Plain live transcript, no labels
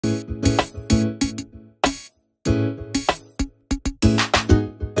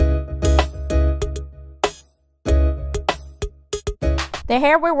The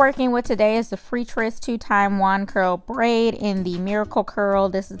hair we're working with today is the Freetress 2-time wand curl braid in the Miracle Curl.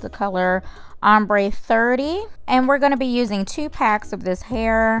 This is the color Ombre 30. And we're going to be using 2 packs of this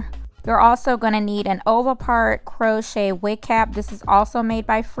hair. You're also going to need an oval part crochet wig cap. This is also made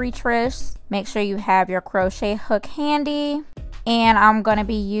by Freetress. Make sure you have your crochet hook handy. And I'm going to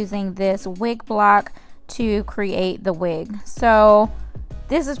be using this wig block to create the wig. So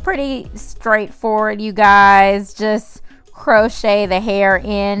this is pretty straightforward, you guys. Just crochet the hair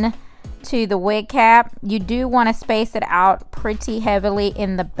in to the wig cap. You do want to space it out pretty heavily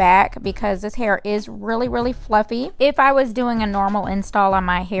in the back because this hair is really fluffy. If I was doing a normal install on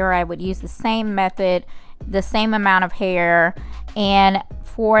my hair, I would use the same method, the same amount of hair. And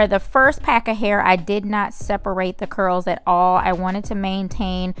for the first pack of hair, I did not separate the curls at all. I wanted to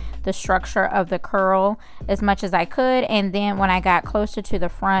maintain the structure of the curl as much as I could. And then when I got closer to the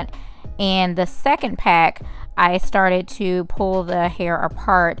front and the second pack, I started to pull the hair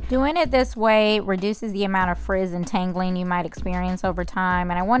apart. Doing it this way reduces the amount of frizz and tangling you might experience over time.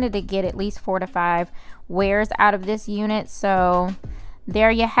 And I wanted to get at least 4 to 5 wears out of this unit. So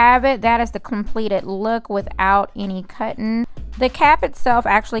there you have it. That is the completed look without any cutting. The cap itself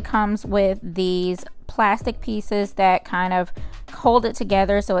actually comes with these plastic pieces that kind of hold it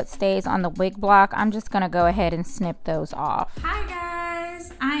together so it stays on the wig block. I'm just going to go ahead and snip those off. Hi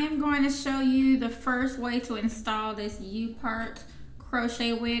guys, I am going to show you the first way to install this U-part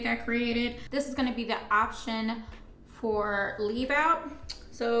crochet wig I created. This is going to be the option for leave out.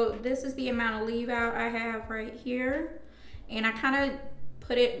 So this is the amount of leave out I have right here. And I kind of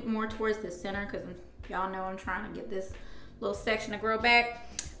put it more towards the center because y'all know I'm trying to get this little section to grow back.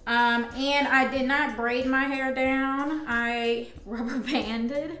 And I did not braid my hair down. I rubber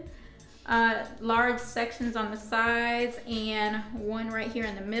banded large sections on the sides and one right here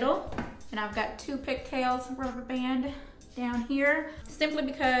in the middle. And I've got 2 pigtails rubber band down here simply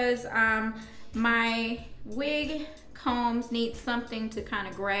because my wig combs need something to kind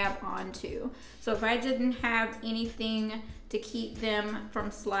of grab onto. So if I didn't have anything to keep them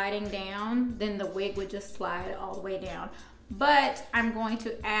from sliding down, then the wig would just slide all the way down. But I'm going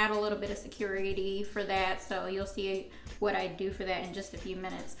to add a little bit of security for that, so you'll see what I do for that in just a few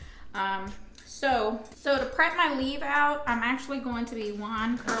minutes. So to prep my leave out, I'm actually going to be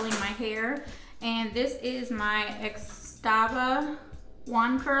wand curling my hair, and this is my Extava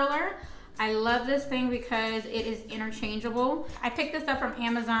wand curler. I love this thing because it is interchangeable. I picked this up from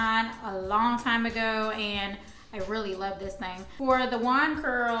Amazon a long time ago, and I really love this thing. For the wand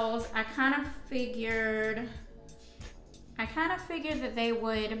curls, I kind of figured that they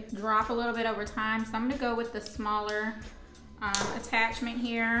would drop a little bit over time, so I'm gonna go with the smaller attachment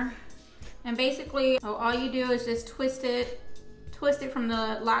here. And basically, all you do is just twist it from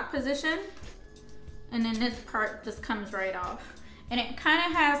the lock position, and then this part just comes right off. And it kind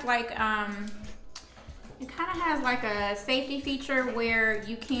of has like a safety feature where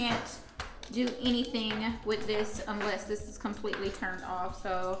you can't do anything with this unless this is completely turned off,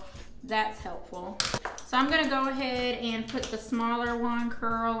 so that's helpful. So I'm gonna go ahead and put the smaller wand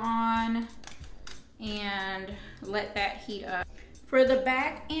curl on and let that heat up. For the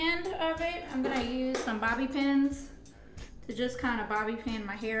back end of it, I'm gonna use some bobby pins to just kind of bobby pin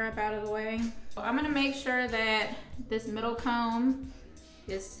my hair up out of the way. So I'm gonna make sure that this middle comb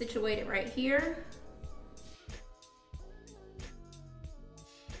is situated right here.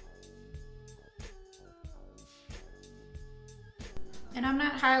 And I'm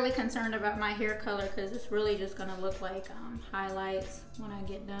not highly concerned about my hair color because it's really just gonna look like highlights when I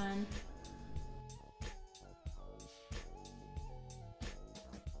get done.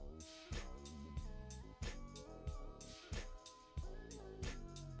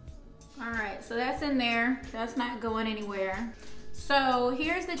 All right, so that's in there. That's not going anywhere. So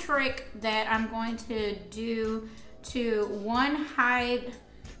here's the trick that I'm going to do to hide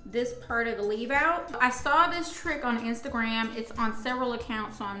this part of the leave out. I saw this trick on Instagram. It's on several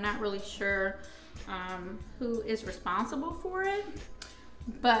accounts, so I'm not really sure who is responsible for it,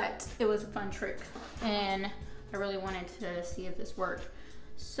 but it was a fun trick and I really wanted to see if this worked.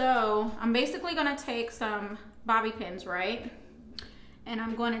 So I'm basically gonna take some bobby pins, right? And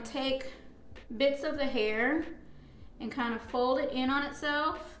I'm going to take bits of the hair and kind of fold it in on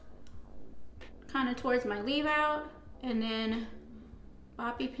itself, kind of towards my leave out, and then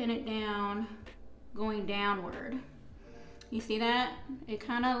bobby pin it down, going downward. You see that? It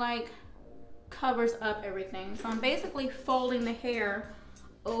kind of like covers up everything. So I'm basically folding the hair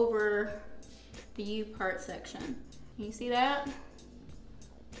over the U-part section. You see that?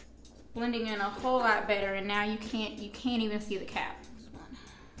 Blending in a whole lot better, and now you can't even see the cap.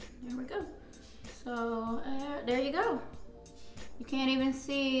 There we go. So there you go. You can't even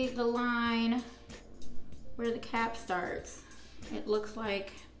see the line where the cap starts. It looks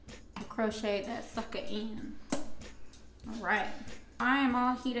like I crocheted that sucker in. All right, I am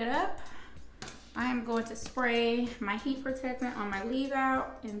all heated up. I am going to spray my heat protectant on my leave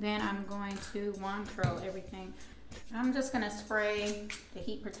out, and then I'm going to wand curl everything. I'm just gonna spray the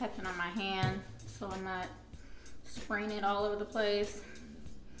heat protectant on my hand so I'm not spraying it all over the place.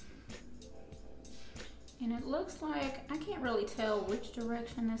 And it looks like, I can't really tell which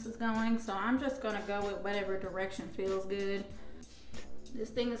direction this is going, so I'm just gonna go with whatever direction feels good. This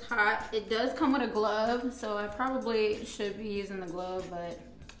thing is hot. It does come with a glove, so I probably should be using the glove, but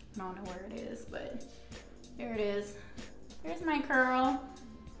I don't know where it is, but there it is. Here's my curl.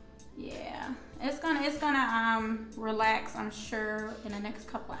 Yeah, it's gonna relax, I'm sure, in the next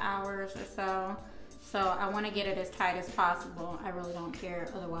couple of hours or so. So I want to get it as tight as possible. I really don't care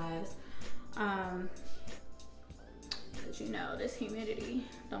otherwise. But you know, this humidity,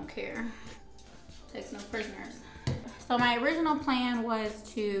 don't care. Takes no prisoners. So my original plan was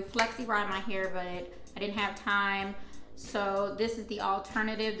to flexi rod my hair, but I didn't have time. So this is the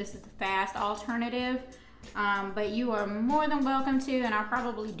alternative. This is the fast alternative. But you are more than welcome to, and I'll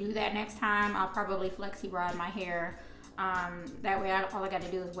probably do that next time. I'll probably flexi rod my hair. That way all I got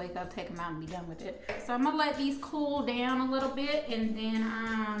to do is wake up, take them out, and be done with it. So I'm gonna let these cool down a little bit, and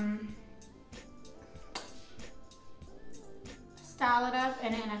then style it up.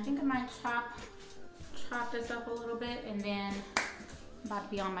 And then I think I might chop this up a little bit, and then I'm about to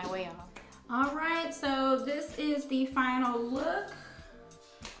be on my way off. All right, so this is the final look.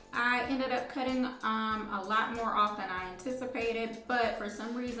 I ended up cutting a lot more off than I anticipated, but for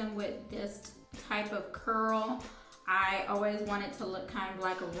some reason with this type of curl, I always want it to look kind of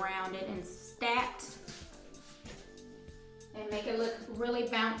like rounded and stacked and make it look really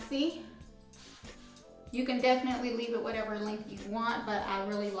bouncy. You can definitely leave it whatever length you want, but I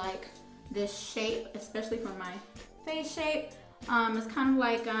really like this shape, especially for my face shape. It's kind of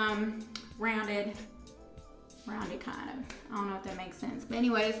like rounded kind of. I don't know if that makes sense. But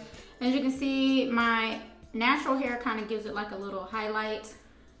anyways, as you can see, my natural hair kind of gives it like a little highlight.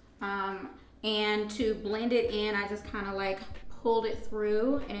 And to blend it in, I just kind of like pulled it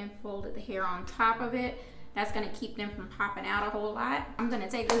through and then folded the hair on top of it. That's gonna keep them from popping out a whole lot. I'm gonna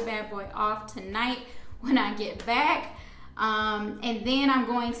take this bad boy off tonight when I get back. And then I'm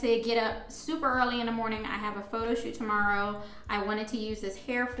going to get up super early in the morning. I have a photo shoot tomorrow. I wanted to use this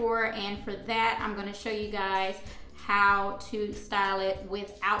hair for, and for that, I'm gonna show you guys how to style it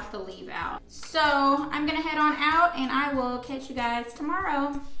without the leave out. So I'm gonna head on out, and I will catch you guys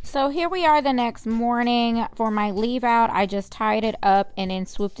tomorrow. So here we are the next morning. For my leave out, I just tied it up and then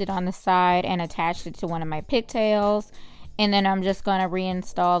swooped it on the side and attached it to one of my pigtails. And then I'm just gonna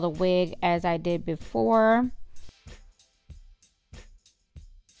reinstall the wig as I did before.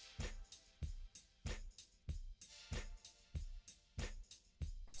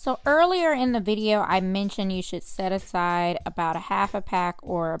 So earlier in the video, I mentioned you should set aside about a half a pack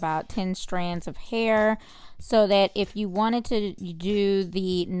or about 10 strands of hair so that if you wanted to do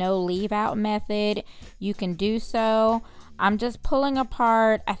the no leave out method, you can do so. I'm just pulling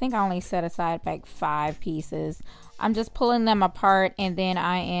apart, I think I only set aside like 5 pieces. I'm just pulling them apart, and then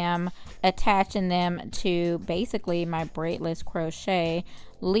I am attaching them to basically my braidless crochet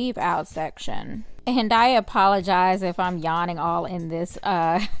leave out section. And I apologize if I'm yawning all in this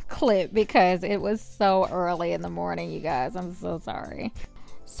clip because it was so early in the morning, you guys. I'm so sorry.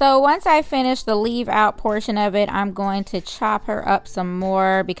 So once I finish the leave out portion of it, I'm going to chop her up some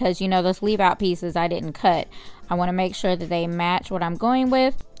more because, you know, those leave out pieces I didn't cut. I want to make sure that they match what I'm going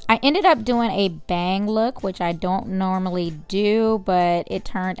with. I ended up doing a bang look, which I don't normally do, but it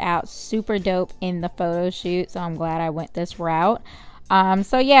turned out super dope in the photo shoot, so I'm glad I went this route.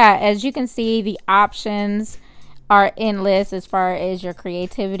 So yeah, as you can see, the options are endless as far as your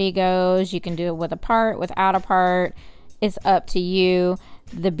creativity goes. You can do it with a part, without a part. It's up to you.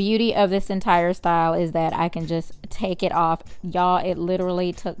 The beauty of this entire style is that I can just take it off. Y'all, it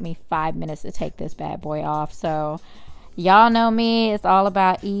literally took me 5 minutes to take this bad boy off. So y'all know me, it's all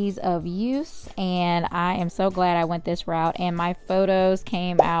about ease of use, and I am so glad I went this route, and my photos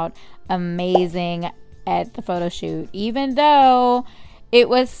came out amazing at the photo shoot, even though it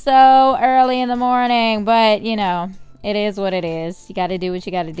was so early in the morning. But you know, it is what it is. You got to do what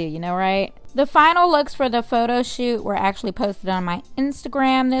you got to do, you know, right? The final looks for the photo shoot were actually posted on my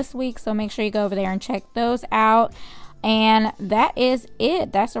Instagram this week, so make sure you go over there and check those out. And that is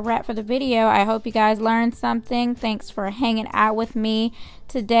it. That's a wrap for the video. I hope you guys learned something. Thanks for hanging out with me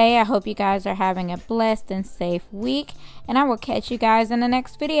today. I hope you guys are having a blessed and safe week, and I will catch you guys in the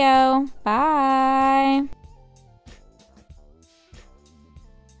next video. Bye.